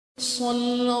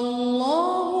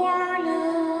Sallallahu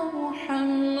ala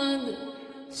Muhammad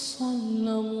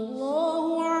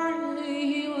Sallallahu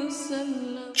alayhi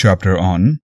wasallam. Chapter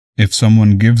on if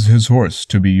someone gives his horse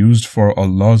to be used for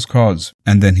Allah's cause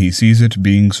and then he sees it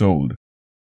being sold.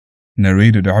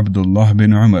 Narrated Abdullah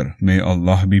bin Umar, may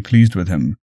Allah be pleased with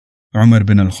him. Umar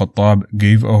bin al-Khattab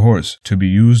gave a horse to be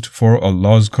used for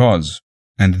Allah's cause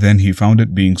and then he found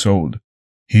it being sold.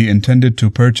 He intended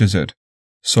to purchase it,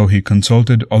 so he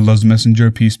consulted Allah's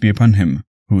Messenger, peace be upon him,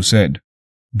 who said,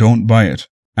 "Don't buy it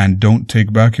and don't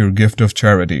take back your gift of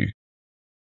charity."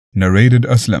 Narrated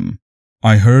Aslam,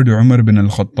 I heard Umar bin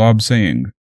al-Khattab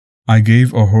saying, I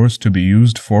gave a horse to be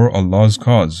used for Allah's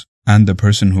cause, and the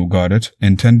person who got it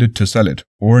intended to sell it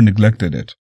or neglected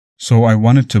it. So I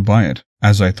wanted to buy it,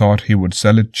 as I thought he would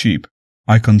sell it cheap.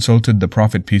 I consulted the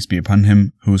Prophet, peace be upon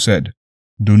him, who said,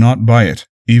 "Do not buy it,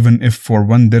 even if for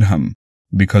 1 dirham,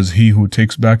 because he who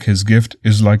takes back his gift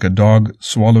is like a dog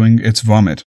swallowing its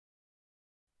vomit.